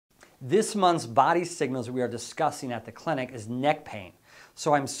This month's body signals we are discussing at the clinic is neck pain.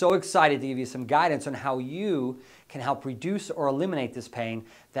 So I'm so excited to give you some guidance on how you can help reduce or eliminate this pain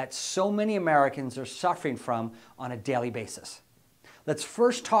that so many Americans are suffering from on a daily basis. Let's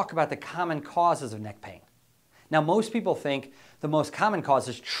first talk about the common causes of neck pain. Now, most people think the most common cause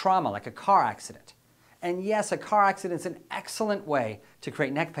is trauma, like a car accident. And yes, a car accident is an excellent way to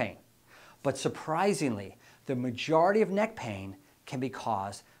create neck pain. But surprisingly, the majority of neck pain can be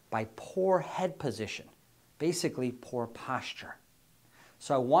caused by poor head position, basically poor posture.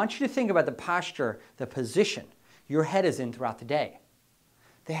 So I want you to think about the posture, the position your head is in throughout the day.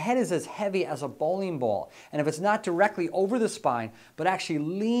 The head is as heavy as a bowling ball, and if it's not directly over the spine, but actually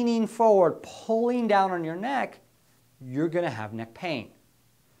leaning forward, pulling down on your neck, you're going to have neck pain.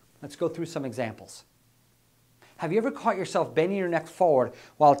 Let's go through some examples. Have you ever caught yourself bending your neck forward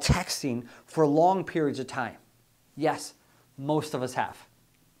while texting for long periods of time? Yes, most of us have.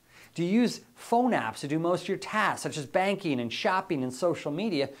 Do you use phone apps to do most of your tasks, such as banking and shopping and social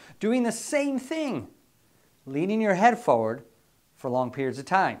media, doing the same thing, leaning your head forward for long periods of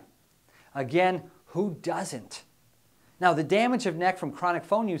time? Again, who doesn't? Now, the damage of neck from chronic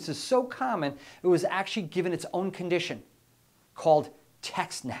phone use is so common, it was actually given its own condition called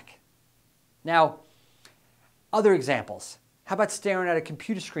text neck. Now, other examples. How about staring at a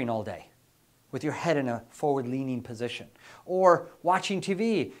computer screen all day with your head in a forward-leaning position? Or watching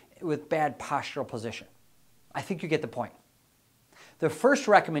TV with bad postural position? I think you get the point. The first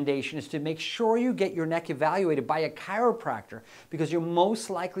recommendation is to make sure you get your neck evaluated by a chiropractor because you're most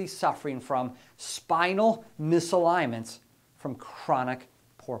likely suffering from spinal misalignments from chronic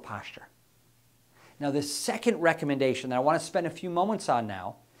poor posture. Now, the second recommendation that I want to spend a few moments on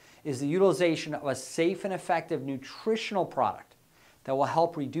now is the utilization of a safe and effective nutritional product that will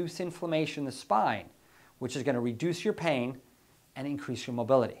help reduce inflammation in the spine, which is going to reduce your pain and increase your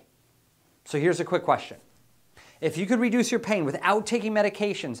mobility. So here's a quick question. If you could reduce your pain without taking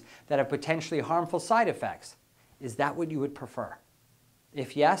medications that have potentially harmful side effects, is that what you would prefer?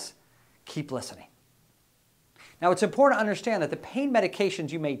 If yes, keep listening. Now, it's important to understand that the pain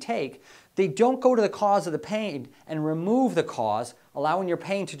medications you may take, they don't go to the cause of the pain and remove the cause, allowing your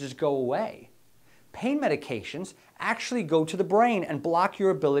pain to just go away. Pain medications actually go to the brain and block your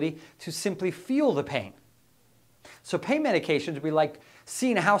ability to simply feel the pain. So pain medications would be like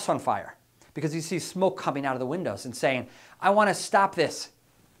seeing a house on fire because you see smoke coming out of the windows and saying, I want to stop this.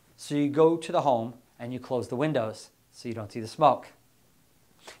 So you go to the home and you close the windows so you don't see the smoke.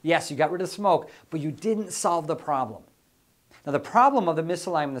 Yes, you got rid of the smoke, but you didn't solve the problem. Now, the problem of the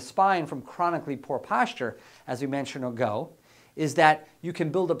misalignment of the spine from chronically poor posture, as we mentioned ago, is that you can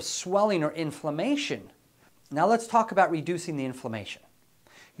build up swelling or inflammation. Now let's talk about reducing the inflammation.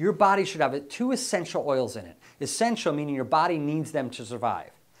 Your body should have two essential oils in it. Essential meaning your body needs them to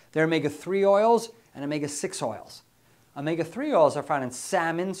survive. They're omega-3 oils and omega-6 oils. Omega-3 oils are found in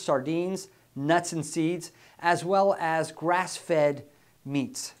salmon, sardines, nuts and seeds, as well as grass-fed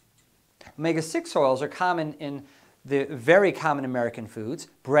meats. Omega-6 oils are common in the very common American foods,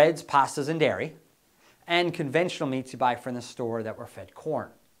 breads, pastas, and dairy, and conventional meats you buy from the store that were fed corn.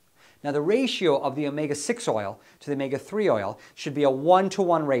 Now, the ratio of the omega-6 oil to the omega-3 oil should be a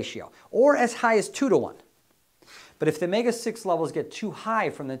 1-to-1 ratio, or as high as 2-to-1. But if the omega-6 levels get too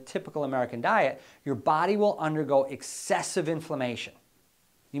high from the typical American diet, your body will undergo excessive inflammation.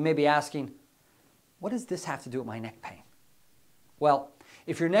 You may be asking, what does this have to do with my neck pain? Well,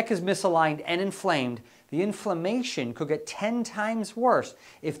 if your neck is misaligned and inflamed, the inflammation could get 10 times worse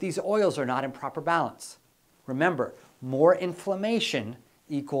if these oils are not in proper balance. Remember, more inflammation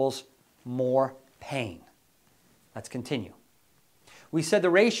equals more pain. Let's continue. We said the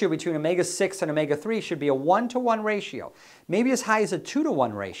ratio between omega-6 and omega-3 should be a 1-to-1 ratio, maybe as high as a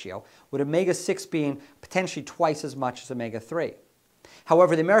 2-to-1 ratio, with omega-6 being potentially twice as much as omega-3.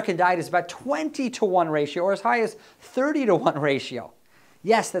 However, the American diet is about 20-to-1 ratio, or as high as 30-to-1 ratio.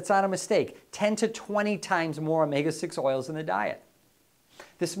 Yes, that's not a mistake. 10 to 20 times more omega-6 oils in the diet.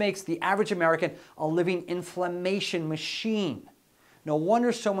 This makes the average American a living inflammation machine. No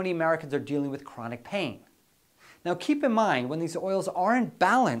wonder so many Americans are dealing with chronic pain. Now keep in mind, when these oils aren't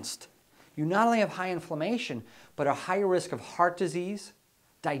balanced, you not only have high inflammation, but a higher risk of heart disease,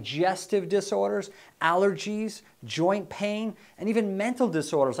 digestive disorders, allergies, joint pain, and even mental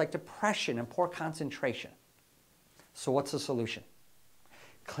disorders like depression and poor concentration. So what's the solution?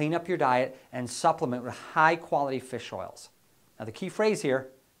 Clean up your diet and supplement with high-quality fish oils. Now the key phrase here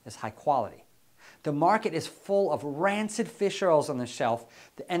is high quality. The market is full of rancid fish oils on the shelf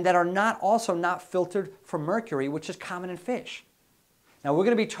and that are also not filtered for mercury, which is common in fish. Now we're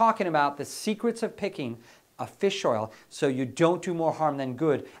going to be talking about the secrets of picking of fish oil so you don't do more harm than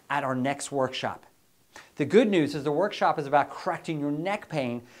good at our next workshop. The good news is the workshop is about correcting your neck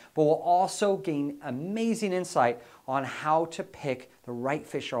pain, but we'll also gain amazing insight on how to pick the right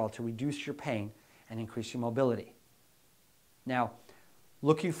fish oil to reduce your pain and increase your mobility. Now,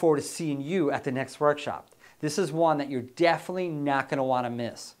 looking forward to seeing you at the next workshop. This is one that you're definitely not going to want to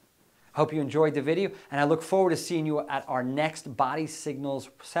miss. I hope you enjoyed the video, and I look forward to seeing you at our next Body Signals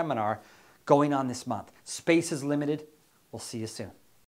seminar going on this month. Space is limited. We'll see you soon.